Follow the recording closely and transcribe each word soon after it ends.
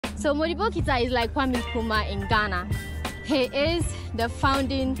So Modibo Keita is like Kwame Nkrumah in Ghana. He is the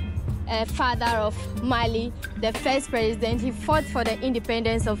founding father of Mali, the first president. He fought for the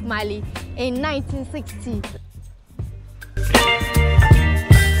independence of Mali in 1960.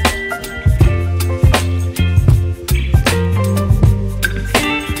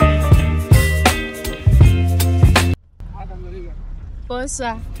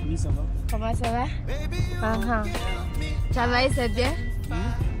 Bonsoir. Oui, ça va. Comment ça va? Ça va et c'est bien?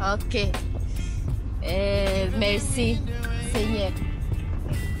 Ok. Merci, Seigneur.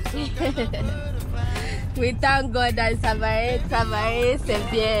 We thank God that ça va et c'est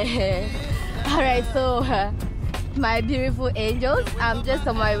bien. Alright, so my beautiful angels, I'm just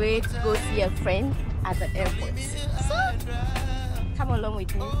on my way to go see a friend at the airport. So come along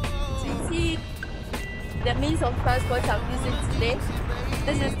with me to see the means of transport I'm using today.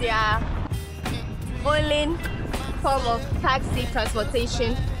 This is their only form of taxi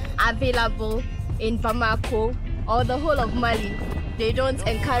transportation available in Bamako or the whole of Mali. They don't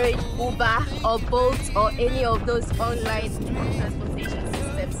encourage Uber or Bolt or any of those online transportation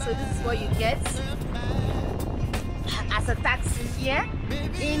systems. So this is what you get as a taxi here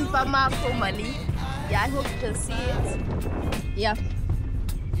in Bamako, Mali. Yeah, I hope you can see it. Yeah.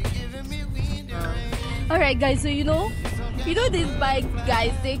 Alright guys, so you know these bike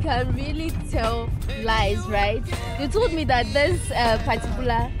guys, they can really tell lies, right? They told me that this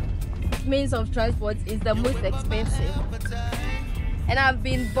particular means of transport is the most expensive, and I've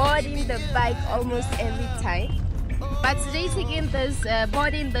been boarding the bike almost every time, but today taking this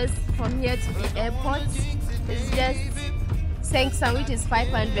boarding this from here to the airport is just 500, which is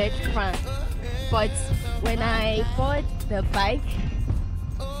 500 francs. But when I board the bike,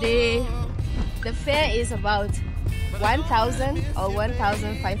 the fare is about 1,000 or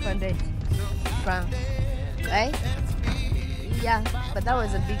 1,500 francs, right? Yeah, but that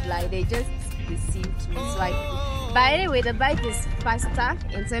was a big lie. They just deceived me slightly. But anyway, the bike is faster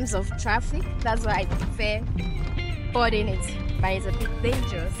in terms of traffic. That's why I prefer boarding it, but it's a bit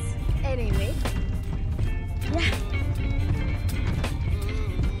dangerous. Anyway, yeah.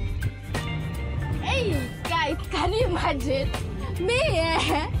 Hey guys, can you imagine me?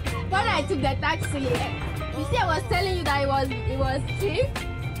 When I took the taxi, you see, I was telling you that it was cheap.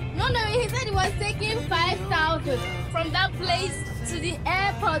 No, he said it was taking 5,000 from that place to the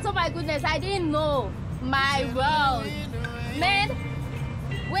airport. Oh my goodness, I didn't know. My world, man.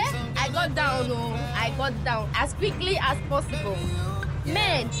 When I got down as quickly as possible.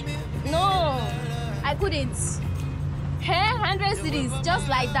 Man, no, I couldn't. 100 cities just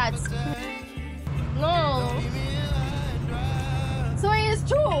like that. No. So it's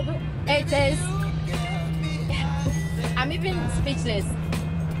true. It is. I'm even speechless.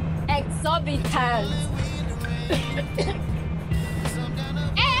 Exorbitant.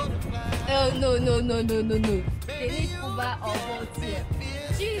 Oh no. They need Uber or Bolt here.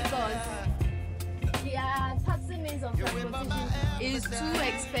 Jesus. Yeah, taxi means of transportation is too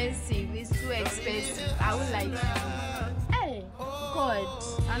expensive. It's too expensive. I would like. Hey, God.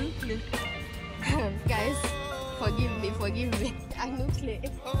 I'm guys. Forgive me. I'm not clear.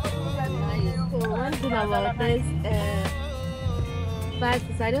 So one thing about this bus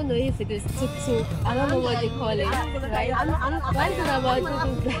is I don't know if it is tuk-tuk. I don't know what they call it. Right? One thing about it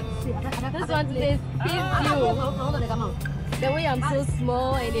is this one says peace you. The way I'm so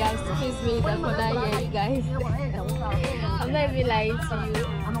small and they have squeezed me that for that year, you guys. I'm not even lying to you.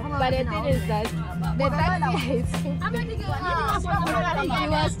 But the thing is that the taxi he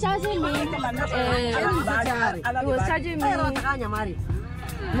was charging me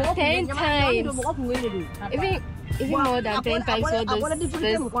 10 times. Even more than 10 times what this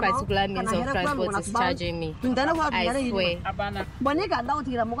particular means of transport is charging me. I swear.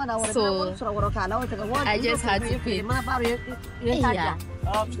 So I just had to pay. Yeah.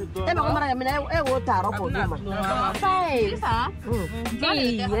 5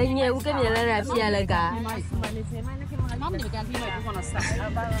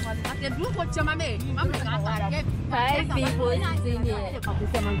 people sitting here.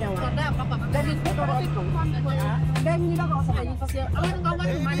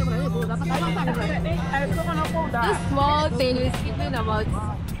 This small thing is speaking about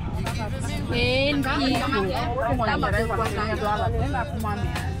 10 people.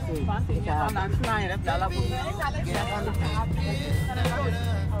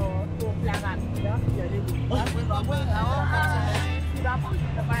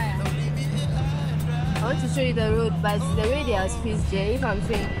 I want to show you the road, but the way they are squeezed there. If I'm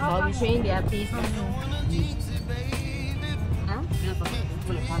showing, I'll be showing their piece.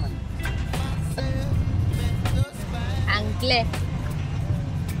 Anglais.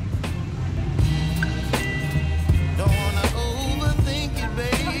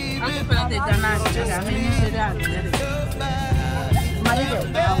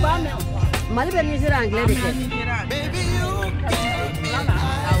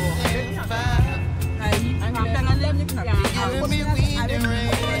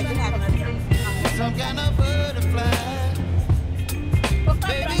 Some kind of butterfly.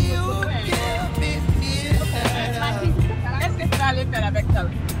 Baby, you give me midnight.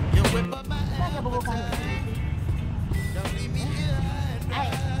 You whip up my appetite. Don't leave me here and dry.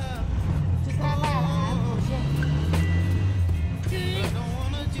 I don't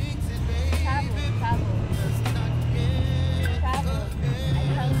wanna jinx it, baby. Let's not get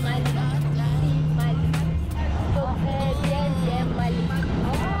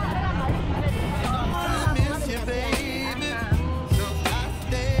I miss you, baby. So I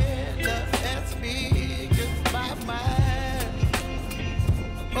stand up and speak just my mind.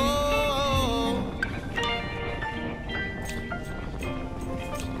 Oh.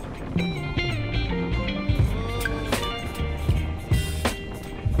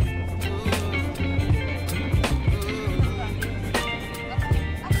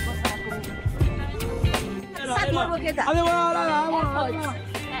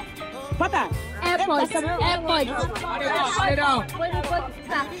 Airport.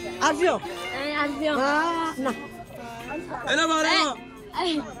 Avion. Avion. Non.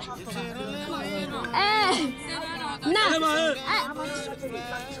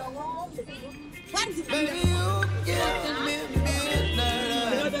 Baby, you give me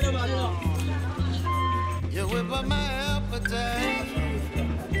midnight. You whip up my appetite.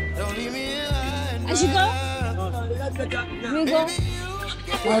 Don't leave me here. I should go. We go.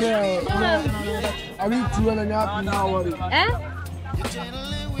 I need 2.5 hours. You're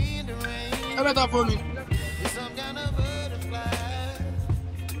channeling wind and rain. How about for me? You're some kind of butterfly.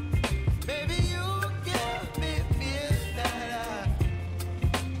 Baby, you give me midnight.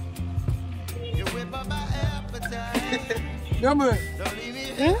 You whip up my appetite. Number. Don't leave me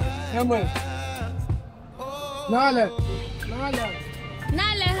here. Number. Nale.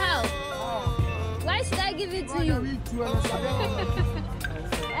 Nale, how? Why should I give it to you?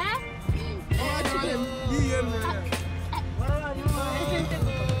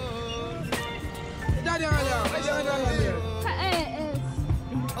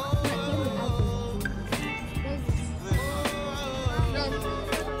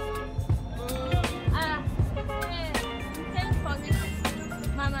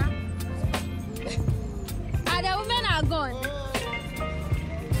 Mama. The women are gone.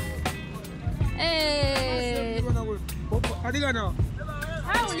 Hey.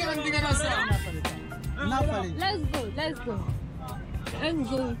 How will you do that? Let's go. Let's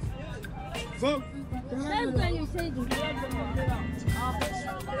go. Let's go, you said it.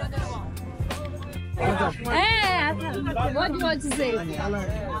 Hey, what do you want to say?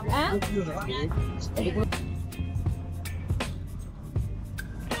 Huh?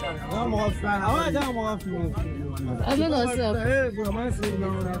 I don't know, sir.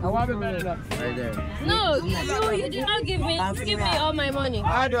 No, you did not give me all my money.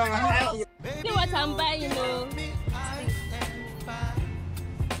 See what I'm buying, you know.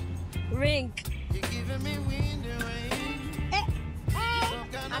 Ring. You're giving me wind and rain.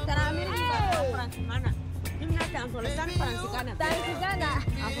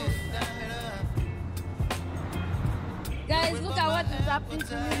 Guys, look at what is happening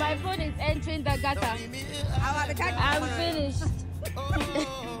to me. My phone is entering the gutter. I'm finished.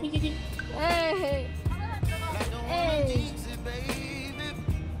 Hey. Hey.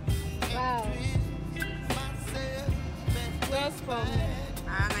 Wow. Where's from?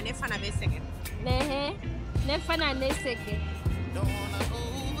 Nefana neseke. Don't wanna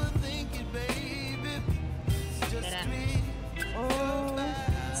overthink it, baby. It's just me. Oh.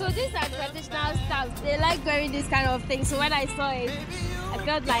 So these are traditional stuff. They like wearing this kind of thing. So when I saw it, I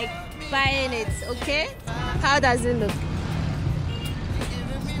felt like buying it. Okay? How does it look?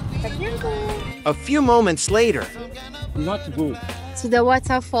 A few moments later. You want to go? To the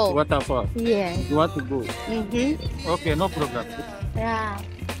waterfall. Waterfall? Yeah. You want to go? Okay, no problem. Yeah.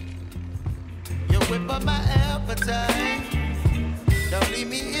 You whip up my appetite. Don't leave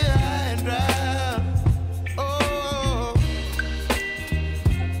me here high and dry. Oh,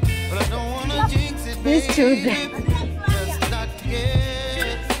 but I don't wanna jinx it, baby. These children. Just not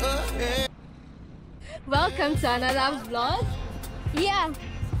get ahead. Welcome to another vlog. Yeah.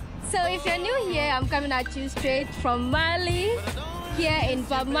 So if you're new here, I'm coming at you straight from Mali, here in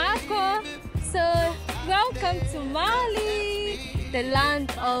Bamako. So welcome to Mali, the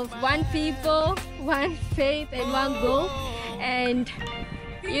land of one people, one faith, and one goal. And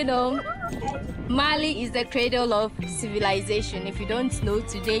you know, Mali is the cradle of civilization. If you don't know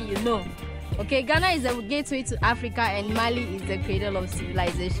today, you know. Okay, Ghana is a gateway to Africa and Mali is the cradle of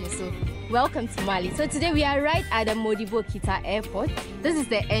civilization. So welcome to Mali. So today we are right at the Modibo Keita airport. This is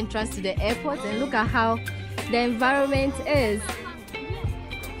the entrance to the airport, and look at how the environment is.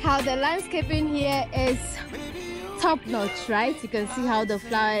 How the landscaping here is top notch, right? You can see how the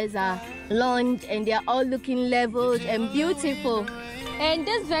flowers are launched and they are all looking leveled and beautiful. And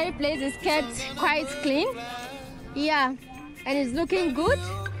this very place is kept quite clean. Yeah, and it's looking good.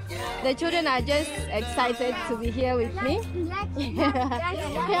 The children are just excited to be here with me.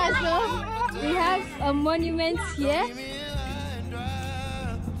 Yeah, so we have a monument here.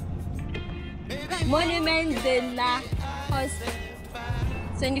 Monument de la Hospital,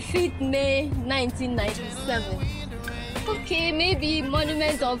 25th May 1997. Okay, maybe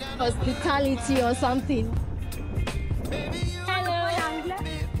monument of hospitality or something. Hello.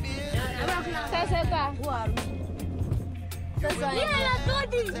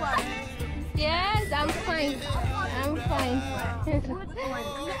 Yes, I'm fine. I'm fine.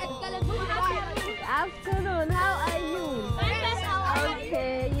 Afternoon, how are you?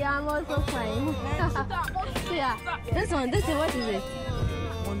 Okay, yeah, I'm also fine. Yeah, this one, what is it?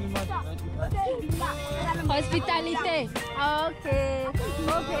 Hospitality. Okay.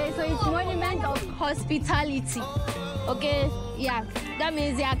 Okay, so it's monument of hospitality. Okay, yeah. That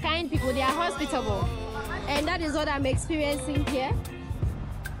means they are kind people, they are hospitable. And that is what I'm experiencing here.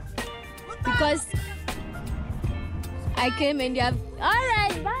 Because I came and they have,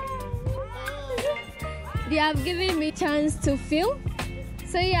 alright, bye. They have given me chance to film.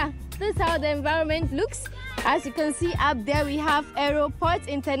 So yeah, this is how the environment looks. As you can see up there, we have Aéroport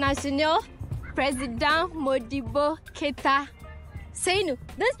International President Modibo Keita SENOU.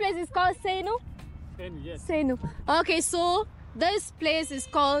 This place is called SENOU? SENOU, yes. SENOU. Okay, so this place is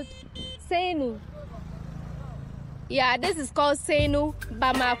called SENOU. Yeah, this is called SENOU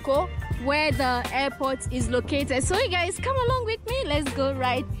Bamako, where the airport is located. So you guys come along with me. Let's go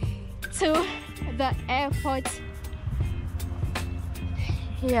right to the airport.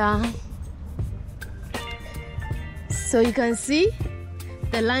 Yeah. So you can see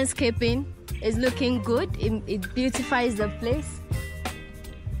the landscaping is looking good. It beautifies the place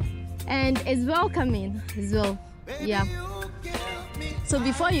and it's welcoming as well. Yeah. So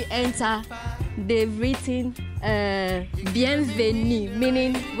before you enter, they've written bienvenue,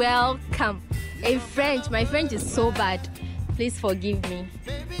 meaning welcome. In French, my French is so bad. Please forgive me.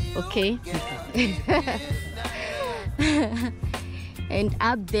 Okay. And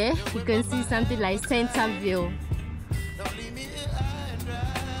up there, you can see something like Centerville.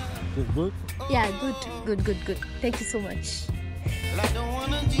 Good? Yeah, good. Thank you so much.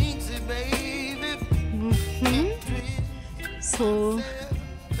 So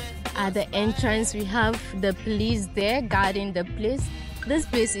at the entrance, we have the police there guarding the place. This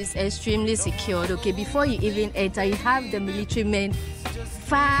place is extremely secured. Okay, before you even enter, you have the military men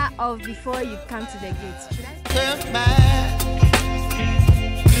far off before you come to the gates.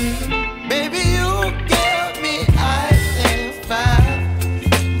 Baby, you give me ice and fire.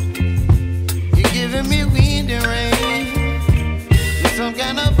 You're giving me wind and rain. You're some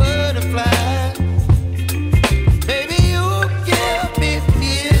kind of butterfly. Baby, you give me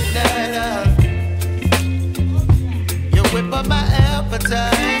midnight. You whip up my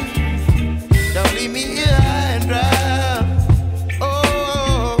appetite. Don't leave me here high and dry.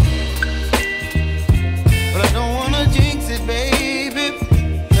 Oh, but I don't wanna jinx it, baby.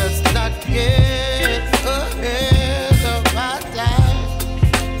 Let's not get ahead of my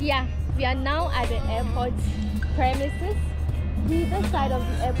time. Yeah, we are now at the airport premises. This side of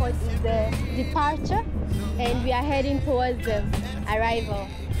the airport is the departure and we are heading towards the arrival.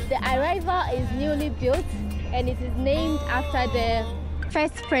 The arrival is newly built and it is named after the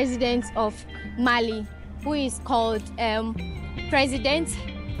first president of Mali, who is called President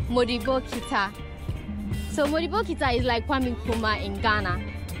Modibo Keita. So Modibo Keita is like Kwame Nkrumah in Ghana.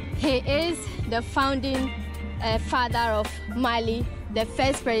 He is the founding father of Mali, the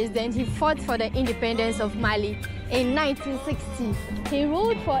first president. He fought for the independence of Mali in 1960. He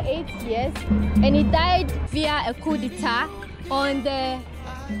ruled for 8 years and he died via a coup d'etat on the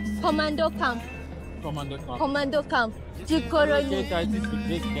commando camp. Commando camp. Jikoroni. Keita is the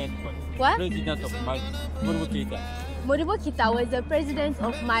president. What? President of Mali. Modibo Keita. Modibo Keita was the president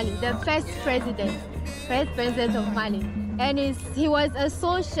of Mali, the first president of Mali. And he was a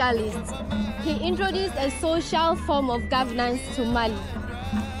socialist. He introduced a social form of governance to Mali.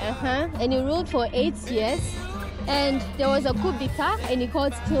 And he ruled for 8 years. And there was a coup d'etat and he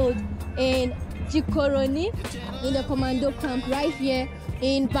got killed in Jikoroni in the commando camp right here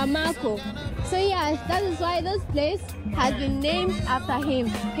in Bamako. So yeah, that is why this place has been named after him.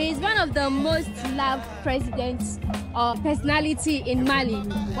 He is one of the most loved presidents or personality in Mali,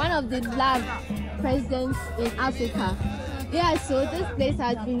 one of the loved presidents in Africa. Yeah, so this place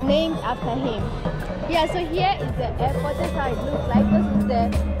has been named after him. Yeah, so here is the airport. That's how it looks like. This is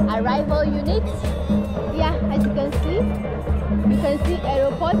the arrival unit. Yeah, as you can see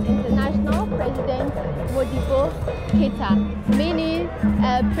Airport International President Modibo Keita, meaning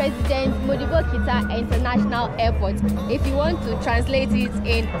President Modibo Keita International Airport. If you want to translate it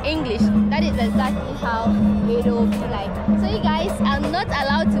in English, that is exactly how it will be like. So you guys, I'm not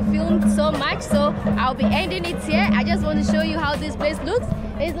allowed to film so much, so I'll be ending it here. I just want to show you how this place looks.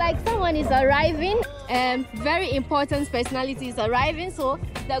 It's like someone is arriving, very important personality is arriving, so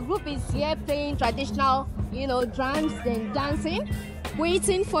the group is here playing traditional, you know, drums and dancing,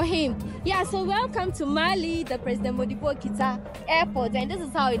 waiting for him. Yeah, so welcome to Mali, the President Modibo Keita Airport, and this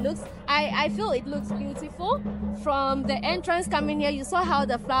is how it looks. I feel it looks beautiful. From the entrance coming here, you saw how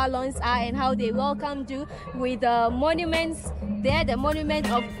the flower lawns are and how they welcomed you with the monuments there, the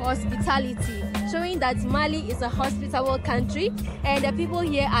monument of hospitality, showing that Mali is a hospitable country and the people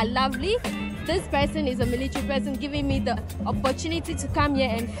here are lovely. This person is a military person giving me the opportunity to come here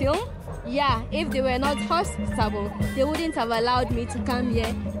and film. Yeah, if they were not hospitable, they wouldn't have allowed me to come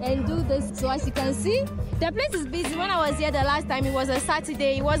here and do this. So as you can see, the place is busy. When I was here the last time, it was a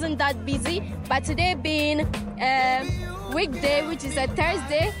Saturday, it wasn't that busy, but today being weekday, which is a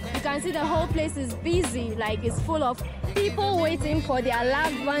Thursday, you can see the whole place is busy. Like, it's full of people waiting for their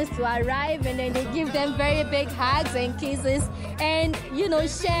loved ones to arrive, and then they give them very big hugs and kisses and, you know,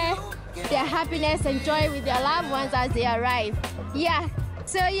 share their happiness and joy with their loved ones as they arrive. Yeah,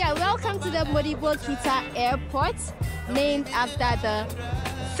 so yeah, welcome to the Modibo Keita Airport, named after the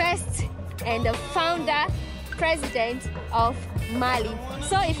first and the founder president of Mali.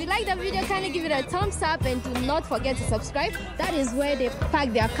 So if you like the video, kindly give it a thumbs up and do not forget to subscribe. That is where they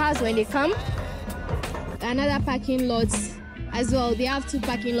park their cars when they come. Another parking lot as well. They have two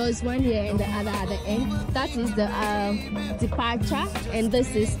parking lots, one here and the other at the end. That is the departure and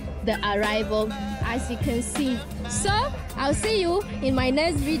this is the arrival, as you can see. So I'll see you in my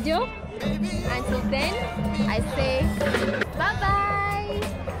next video. Until then, I say bye bye.